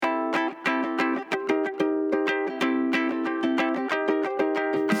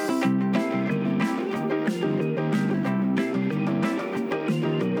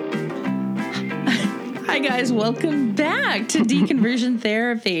guys, welcome back to Deconversion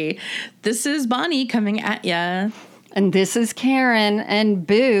Therapy. This is Bonnie coming at ya. And this is Karen, and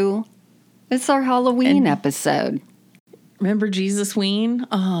boo, it's our Halloween episode. Remember Jesus Ween?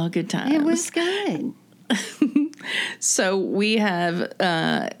 Oh, good times. It was good. So we have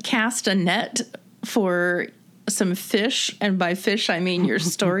cast a net for some fish, and by fish I mean your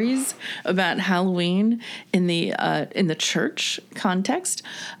stories about Halloween in the church context.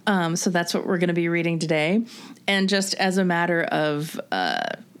 So that's what we're going to be reading today. And just as a matter of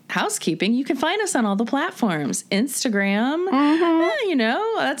housekeeping, you can find us on all the platforms. Instagram,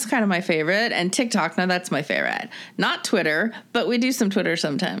 that's kind of my favorite. And TikTok, now that's my favorite. Not Twitter, but we do some Twitter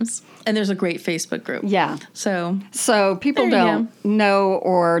sometimes. And there's a great Facebook group. Yeah. So people don't know,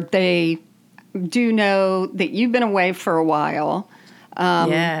 or they do know that you've been away for a while.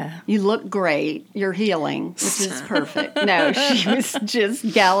 You look great. You're healing, which is perfect. No, she was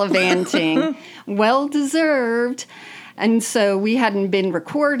just gallivanting. Well-deserved. And so we hadn't been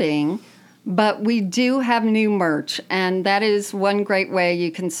recording, but we do have new merch. And that is one great way you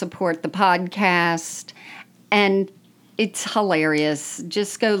can support the podcast. And it's hilarious.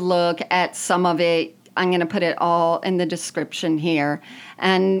 Just go look at some of it. I'm going to put it all in the description here.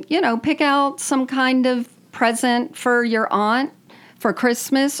 And, pick out some kind of present for your aunt for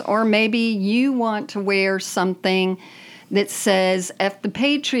Christmas, or maybe you want to wear something that says F the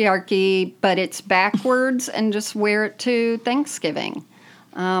patriarchy, but it's backwards, and just wear it to Thanksgiving.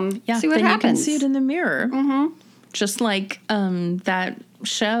 See what happens. You can see it in the mirror. Mm-hmm. Just like that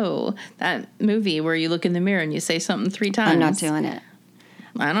show, that movie where you look in the mirror and you say something 3 times. I'm not doing it.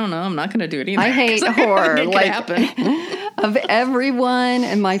 I don't know. I'm not going to do it either. I hate horror. It could happen. Of everyone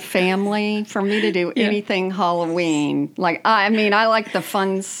in my family, for me to do anything Halloween, I like the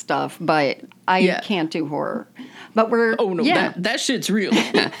fun stuff, but I can't do horror. But that shit's real.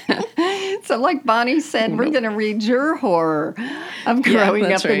 So like Bonnie said, we're going to read your horror of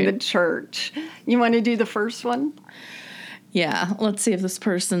growing up in the church. You want to do the first one? Yeah, let's see if this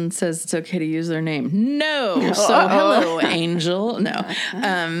person says it's okay to use their name. No. So, hello, Angel. No.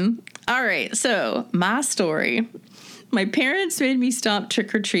 All right, so my story. My parents made me stop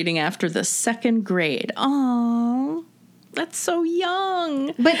trick-or-treating after the 2nd grade. Aww, that's so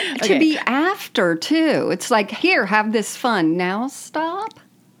young. But to be after, too. It's like, here, have this fun. Now stop?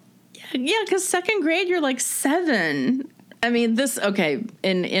 Yeah, because 2nd grade, you're like 7. I mean,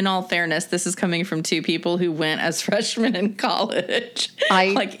 in all fairness, this is coming from 2 people who went as freshmen in college. I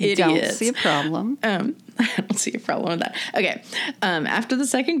idiots. Don't see a problem. I don't see a problem with that. Okay. After the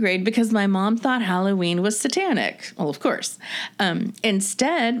 2nd grade, because my mom thought Halloween was satanic. Well, of course.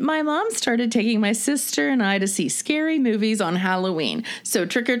 Instead, my mom started taking my sister and I to see scary movies on Halloween. So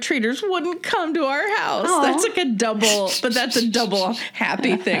trick-or-treaters wouldn't come to our house. Aww. That's a double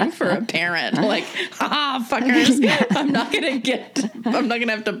happy thing for a parent. Like, haha, fuckers. I'm not going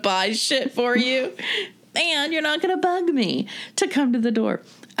to have to buy shit for you. And you're not going to bug me to come to the door.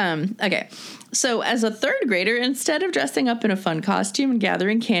 Okay. So as a 3rd grader, instead of dressing up in a fun costume and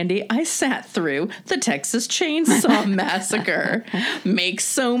gathering candy, I sat through the Texas Chainsaw Massacre. Makes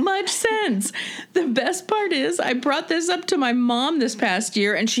so much sense. The best part is I brought this up to my mom this past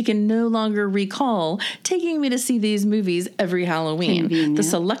year, and she can no longer recall taking me to see these movies every Halloween. Convenient. The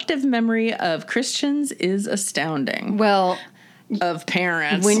selective memory of Christians is astounding. Well, of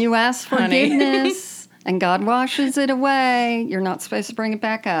parents. When you ask forgiveness and God washes it away, you're not supposed to bring it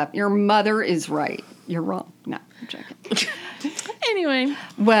back up. Your mother is right. You're wrong. No, I'm joking. Anyway.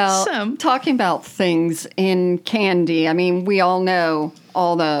 Well, talking about things in candy, I mean, we all know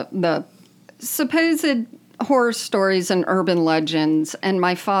all the supposed horror stories and urban legends, and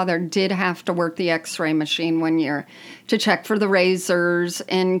my father did have to work the X-ray machine one year to check for the razors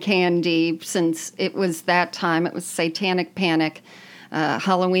in candy, since it was that time. It was Satanic Panic.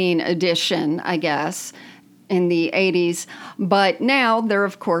 Halloween edition, I guess, in the 80s. But now they're,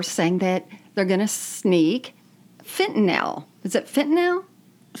 of course, saying that they're going to sneak fentanyl. Is it fentanyl?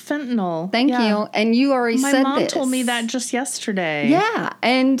 Fentanyl. Thank you. And you already said this. My mom told me that just yesterday. Yeah.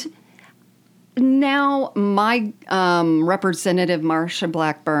 And now my representative, Marsha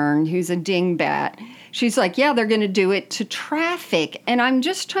Blackburn, who's a dingbat, she's like, yeah, they're going to do it to traffic. And I'm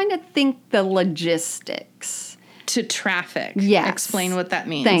just trying to think the logistics. To traffic. Yes. Explain what that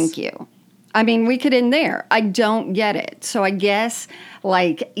means. Thank you. I mean, we could end there. I don't get it. So I guess,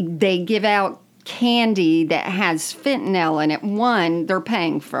 they give out candy that has fentanyl in it. One, they're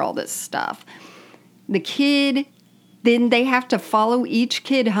paying for all this stuff. The kid, then they have to follow each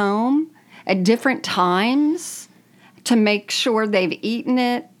kid home at different times to make sure they've eaten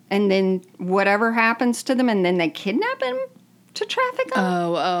it, and then whatever happens to them, and then they kidnap him to traffic them?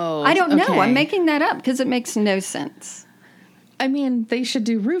 Oh. I don't know. I'm making that up because it makes no sense. I mean, they should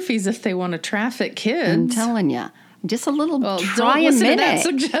do roofies if they want to traffic kids. I'm telling you. Just a little try a minute. To that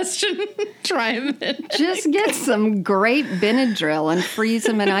suggestion. Try a minute. Just get some great Benadryl and freeze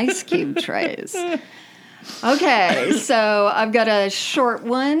them in ice cube trays. Okay, so I've got a short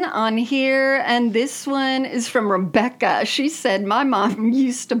one on here, and this one is from Rebecca. She said, my mom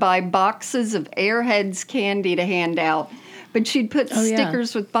used to buy boxes of Airheads candy to hand out, but she'd put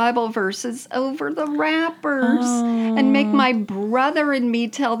stickers with Bible verses over the wrappers and make my brother and me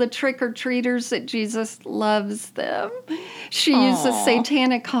tell the trick-or-treaters that Jesus loves them. She used a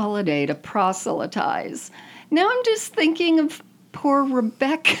satanic holiday to proselytize. Now I'm just thinking of poor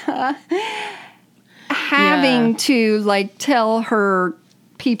Rebecca having to, like, tell her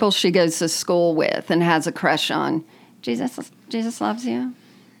people she goes to school with and has a crush on, Jesus loves you.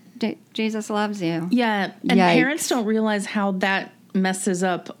 Jesus loves you. Yeah, and parents don't realize how that messes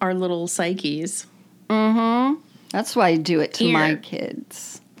up our little psyches. Mm-hmm. That's why I do it to my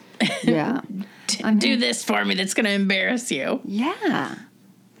kids. Yeah. Do this for me that's going to embarrass you. Yeah.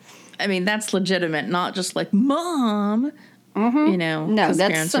 I mean, that's legitimate, not just like, Mom. Mm-hmm. You know, no,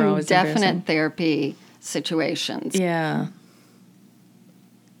 that's some definite therapy situations. Yeah.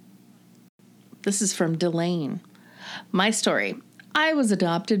 This is from Delane. My story. I was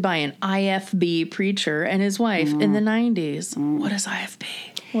adopted by an IFB preacher and his wife in the 90s. What is IFB?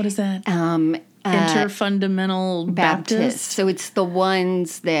 What is that? Interfundamental Baptist. So it's the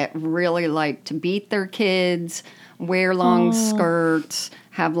ones that really like to beat their kids, wear long skirts,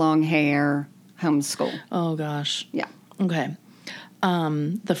 have long hair, homeschool. Oh, gosh. Yeah. Okay.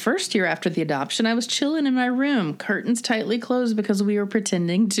 The first year after the adoption, I was chilling in my room, curtains tightly closed because we were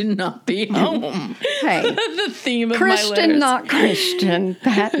pretending to not be home. Hey, the theme of Christian, my letters. not Christian.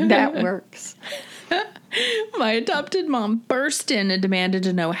 That works. My adopted mom burst in and demanded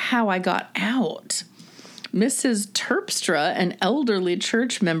to know how I got out. Mrs. Terpstra, an elderly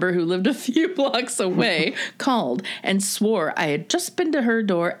church member who lived a few blocks away, called and swore I had just been to her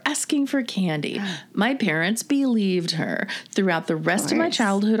door asking for candy. My parents believed her. Throughout the rest of my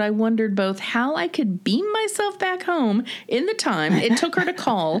childhood, I wondered both how I could beam myself back home in the time it took her to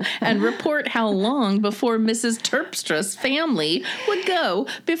call and report how long before Mrs. Terpstra's family would go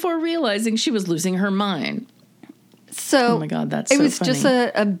before realizing she was losing her mind. So oh my God, that's so it was funny. Just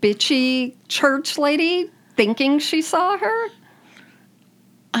a bitchy church lady thinking she saw her?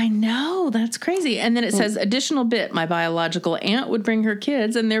 I know, that's crazy. And then it says, additional bit, my biological aunt would bring her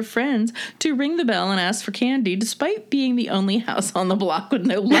kids and their friends to ring the bell and ask for candy, despite being the only house on the block with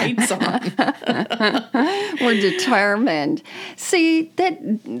no lights on. We're determined. See, that,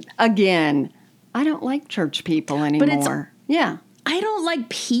 again, I don't like church people anymore. Yeah. I don't like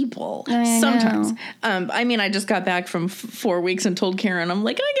people sometimes. I mean, I just got back from 4 weeks and told Karen, I'm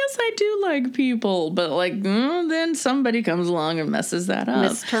like, I guess I do like people. But like, then somebody comes along and messes that up.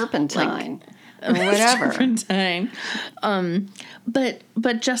 Miss Turpentine. Or whatever. Miss Turpentine.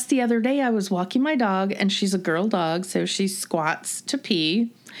 But just the other day I was walking my dog, and she's a girl dog, so she squats to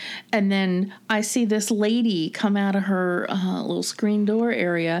pee. And then I see this lady come out of her little screen door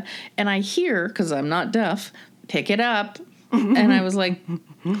area, and I hear, because I'm not deaf, pick it up. And I was like,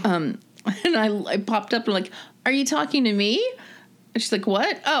 and I popped up and like, are you talking to me? And she's like,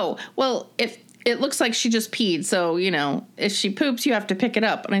 what? Oh, well, if it looks like she just peed. So, you know, if she poops, you have to pick it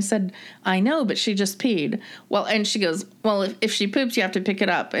up. And I said, I know, but she just peed. Well, and she goes, well, if she poops, you have to pick it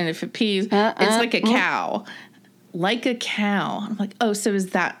up. And if it pees, it's like a cow. Like a cow. I'm like, oh, so is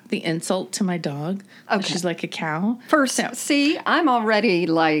that the insult to my dog? Okay. She's like a cow? First, see, I'm already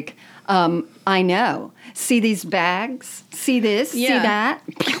like, I know. See these bags? See this? Yeah.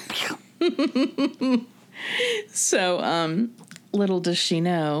 See that? So, little does she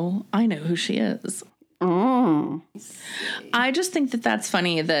know, I know who she is. I just think that that's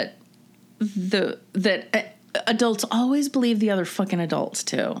funny that adults always believe the other fucking adults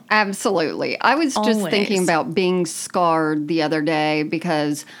too. Absolutely. I was just thinking about being scarred the other day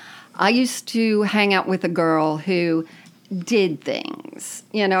because I used to hang out with a girl who did things.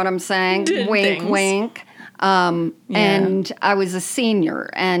 You know what I'm saying? Wink, wink. And I was a senior,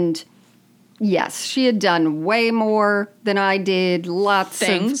 and yes, she had done way more than I did, lots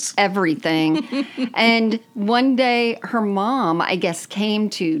of everything. And one day her mom, I guess, came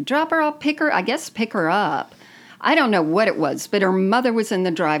to drop her off, pick her up. I don't know what it was, but her mother was in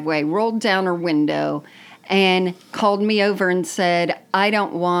the driveway, rolled down her window, and called me over and said, I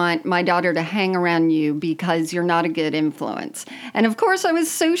don't want my daughter to hang around you because you're not a good influence. And of course, I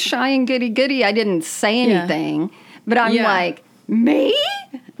was so shy and goody-goody, I didn't say anything. But I'm like, me?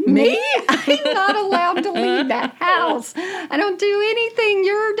 Me? I'm not allowed to leave the house. I don't do anything.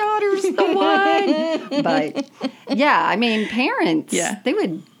 Your daughter's the one. But yeah, I mean, parents, they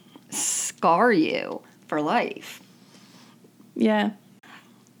would scar you for life. Yeah.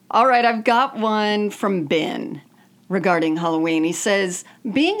 All right, I've got one from Ben regarding Halloween. He says,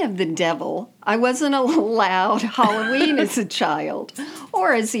 being of the devil, I wasn't allowed Halloween as a child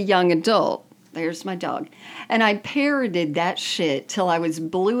or as a young adult. There's my dog. And I parroted that shit till I was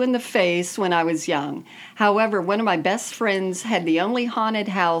blue in the face when I was young. However, one of my best friends had the only haunted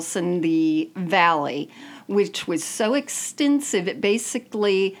house in the valley, which was so extensive it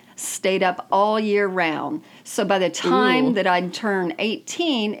basically stayed up all year round. So by the time that I'd turned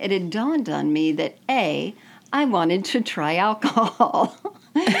 18, it had dawned on me that A, I wanted to try alcohol.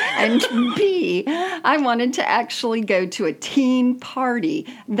 And B, I wanted to actually go to a teen party.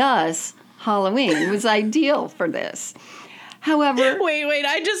 Thus, Halloween was ideal for this. However... Wait,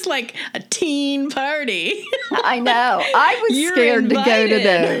 I just like a teen party. I know. I was scared to go to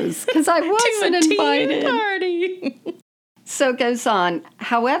those because I wasn't invited. Teen party. So it goes on.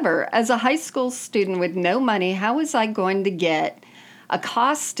 However, as a high school student with no money, how was I going to get a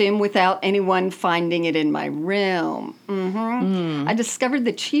costume without anyone finding it in my room? I discovered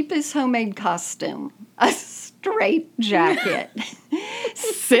the cheapest homemade costume, a straight jacket.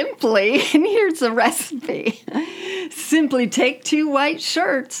 Simply, and here's a recipe, simply take 2 white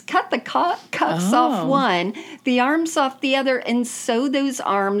shirts, cut the cuffs off one, the arms off the other, and sew those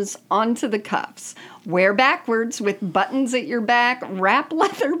arms onto the cuffs. Wear backwards with buttons at your back, wrap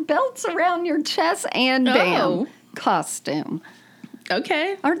leather belts around your chest, and bam, costume.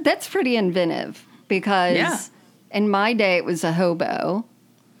 Okay. That's pretty inventive because in my day it was a hobo,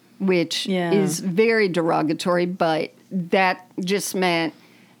 which is very derogatory, but that just meant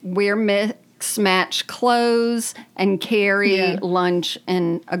wear mix-match clothes and carry lunch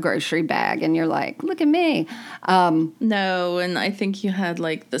in a grocery bag. And you're like, look at me. No, and I think you had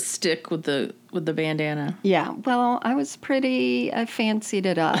like the stick with the bandana. Yeah, well, I was I fancied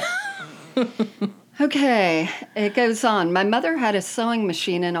it up. Okay, it goes on. My mother had a sewing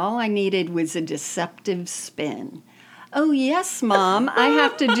machine, and all I needed was a deceptive spin. Oh, yes, Mom, I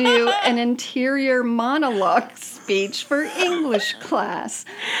have to do an interior monologue speech for English class.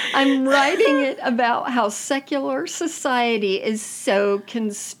 I'm writing it about how secular society is so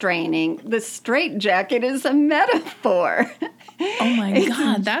constraining. The straitjacket is a metaphor. Oh, my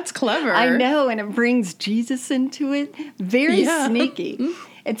God, that's clever. I know, and it brings Jesus into it. Very sneaky.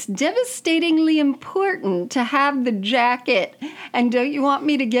 It's devastatingly important to have the jacket. And don't you want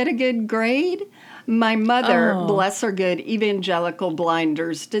me to get a good grade? My mother, bless her good evangelical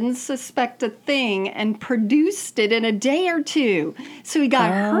blinders, didn't suspect a thing and produced it in a day or two. So he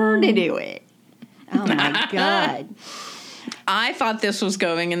got her to do it. Oh, my God. I thought this was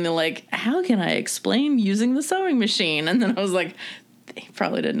going in the like, how can I explain using the sewing machine? And then I was like, he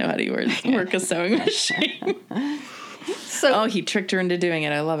probably didn't know how to work a sewing machine. So, he tricked her into doing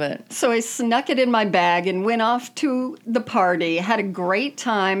it. I love it. So I snuck it in my bag and went off to the party, had a great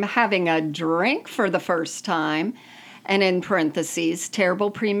time having a drink for the first time, and in parentheses, terrible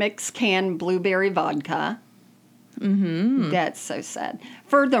premix canned blueberry vodka. That's so sad.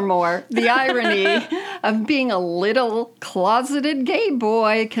 Furthermore, the irony of being a little closeted gay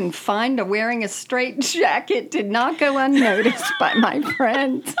boy confined to wearing a straight jacket did not go unnoticed by my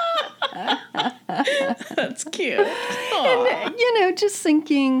friends. That's cute. And, just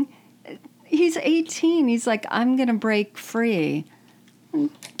thinking, he's 18. He's like, I'm going to break free.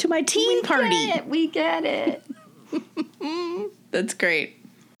 To my teen party. We get it. That's great.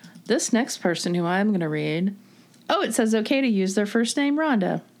 This next person who I'm going to read... Oh, it says okay to use their first name,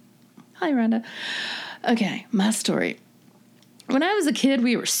 Rhonda. Hi, Rhonda. Okay, my story. When I was a kid,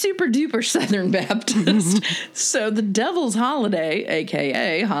 we were super duper Southern Baptist. So the devil's holiday,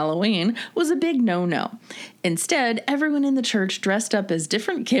 a.k.a. Halloween, was a big no-no. Instead, everyone in the church dressed up as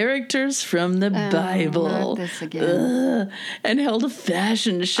different characters from the Bible. Not this again. And held a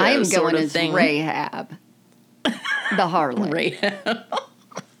fashion show I am sort going of as thing. Rahab. The harlot. Rahab.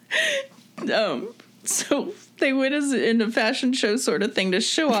 So they went as in a fashion show sort of thing to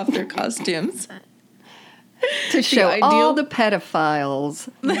show off their costumes. To show all the pedophiles.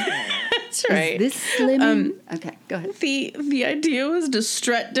 That's right. Is this slim? Okay, go ahead. The idea was to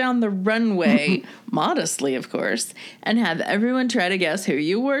strut down the runway, modestly, of course, and have everyone try to guess who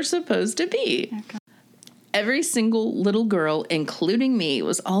you were supposed to be. Okay. Every single little girl, including me,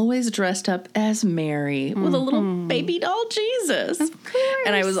 was always dressed up as Mary with a little baby doll Jesus. Of course.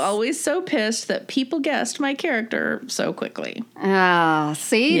 And I was always so pissed that people guessed my character so quickly.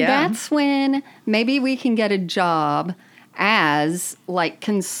 See, that's when maybe we can get a job as like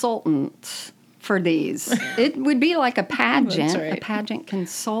consultants for these. It would be like a pageant, a pageant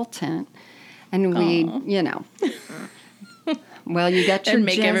consultant. And we, well, you got your and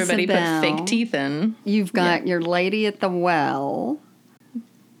make Jezebel. Everybody put fake teeth in. You've got your lady at the well.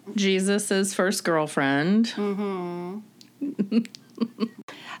 Jesus' first girlfriend. Mm-hmm.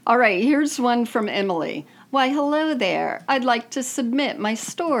 All right, here's one from Emily. Why, hello there. I'd like to submit my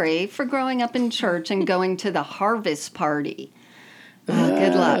story for growing up in church and going to the harvest party.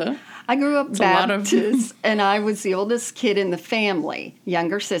 Good luck. I grew up Baptist, and I was the oldest kid in the family,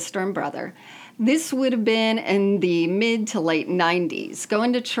 younger sister and brother. This would have been in the mid to late 90s,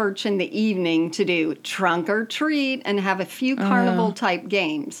 going to church in the evening to do trunk or treat and have a few carnival-type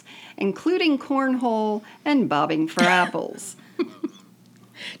games, including cornhole and bobbing for apples.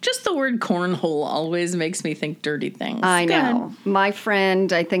 Just the word cornhole always makes me think dirty things. I know. My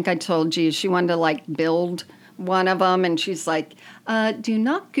friend, I think I told you, she wanted to, like, build one of them, and she's like, do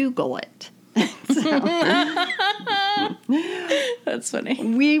not Google it. That's funny.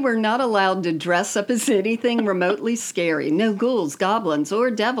 We were not allowed to dress up as anything remotely scary. No ghouls, goblins,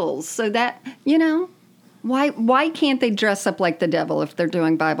 or devils. So that, why can't they dress up like the devil if they're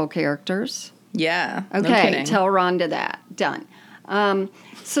doing Bible characters? Yeah. Okay, no tell Rhonda that. Done.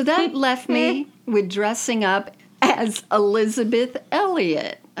 So that left me with dressing up as Elizabeth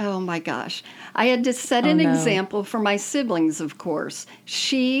Elliot. Oh my gosh. I had to set an example for my siblings, of course.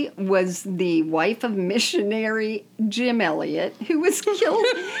 She was the wife of missionary Jim Elliot, who was killed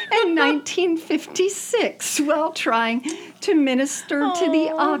in 1956 while trying to minister to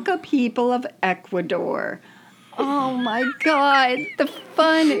the Auca people of Ecuador. Oh my God, the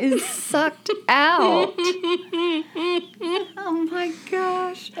fun is sucked out. Oh my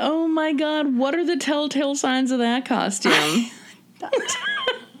gosh. Oh my God, what are the telltale signs of that costume?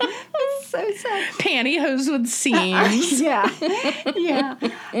 So sad. Pantyhose with seams. Yeah.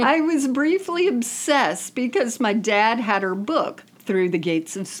 I was briefly obsessed because my dad had her book, Through the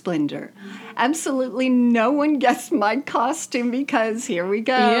Gates of Splendor. Absolutely no one guessed my costume because, here we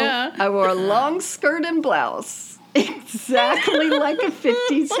go, I wore a long skirt and blouse, exactly like a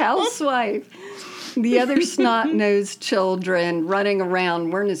 50s housewife. The other snot-nosed children running around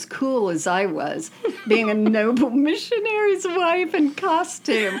weren't as cool as I was, being a noble missionary's wife in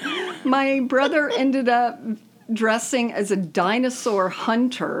costume. My brother ended up dressing as a dinosaur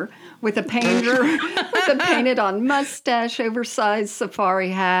hunter with a painted-on mustache, oversized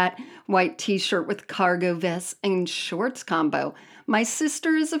safari hat, white T-shirt with cargo vest, and shorts combo. My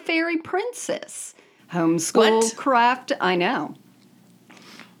sister is a fairy princess. Homeschool craft, I know.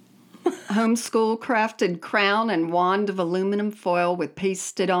 Homeschool crafted crown and wand of aluminum foil with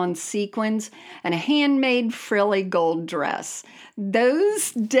pasted on sequins and a handmade frilly gold dress.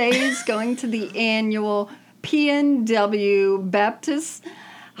 Those days going to the annual PNW Baptist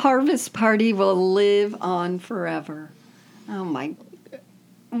Harvest Party will live on forever. Oh my,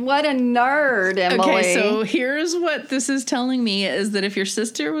 what a nerd, Emily. Okay, so here's what this is telling me is that if your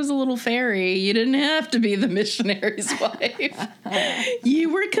sister was a little fairy, you didn't have to be the missionary's wife. You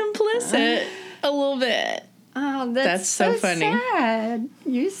were complicit a little bit. Oh, that's so funny. Sad.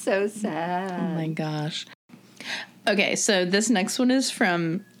 You're so sad. Oh my gosh. Okay, so this next one is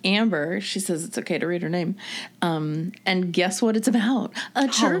from Amber. She says it's okay to read her name. And guess what it's about? A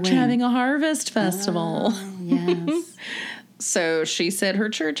church having a harvest festival. Yes. So she said her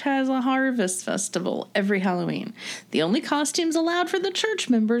church has a harvest festival every Halloween. The only costumes allowed for the church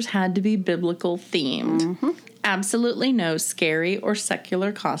members had to be biblical themed. Mm-hmm. Absolutely no scary or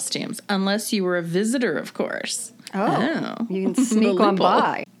secular costumes, unless you were a visitor, of course. Oh. You can sneak on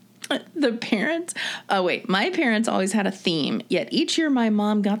by. My parents always had a theme, yet each year my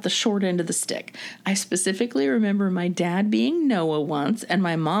mom got the short end of the stick. I specifically remember my dad being Noah once, and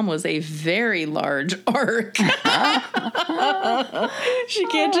my mom was a very large ark. She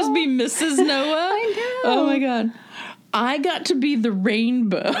can't just be Mrs. Noah. I know. Oh my God. I got to be the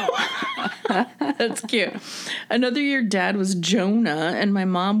rainbow. That's cute. Another year, Dad was Jonah, and my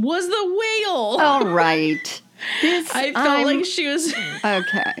mom was the whale. All right. I felt like she was...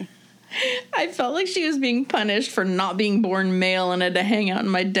 Okay. I felt like she was being punished for not being born male and had to hang out in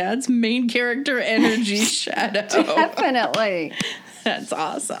my dad's main character energy shadow. Definitely. That's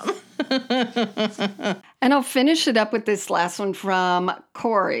awesome. And I'll finish it up with this last one from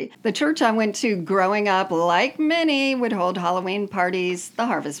Corey. The church I went to growing up, like many, would hold Halloween parties, the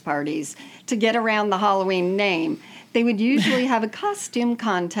harvest parties, to get around the Halloween name. They would usually have a costume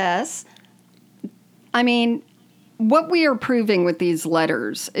contest. I mean, what we are proving with these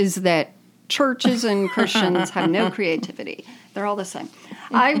letters is that churches and Christians have no creativity. They're all the same.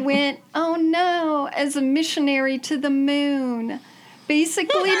 I went, oh no, as a missionary to the moon.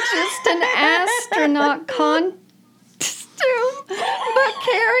 Basically just an astronaut costume, but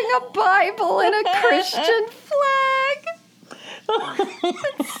carrying a Bible and a Christian flag.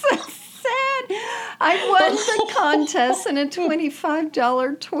 It's so sad. I won the contest and a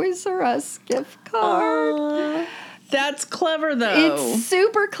 $25 Toys R Us gift card. That's clever, though. It's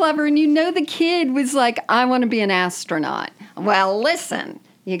super clever. And the kid was like, I want to be an astronaut. Well, listen,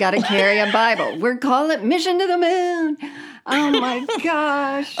 you got to carry a Bible. We're calling it Mission to the Moon. Oh, my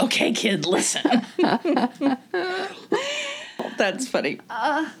gosh. Okay, kid, listen. That's funny.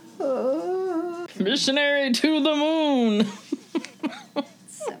 Missionary to the moon.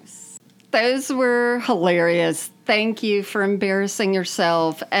 Those were hilarious. Thank you for embarrassing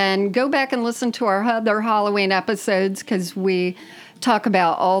yourself. And go back and listen to our other Halloween episodes because we talk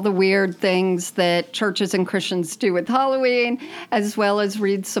about all the weird things that churches and Christians do with Halloween, as well as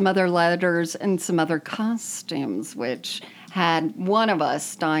read some other letters and some other costumes, which had one of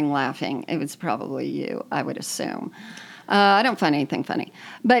us dying laughing. It was probably you, I would assume. I don't find anything funny.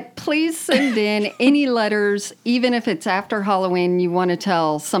 But please send in any letters, even if it's after Halloween, you want to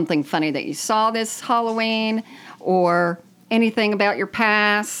tell something funny that you saw this Halloween or anything about your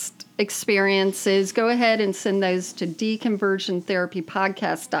past experiences. Go ahead and send those to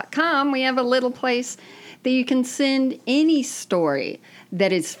deconversiontherapypodcast.com. We have a little place that you can send any story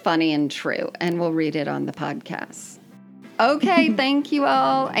that is funny and true, and we'll read it on the podcast. Okay, thank you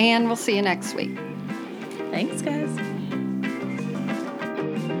all, and we'll see you next week. Thanks, guys.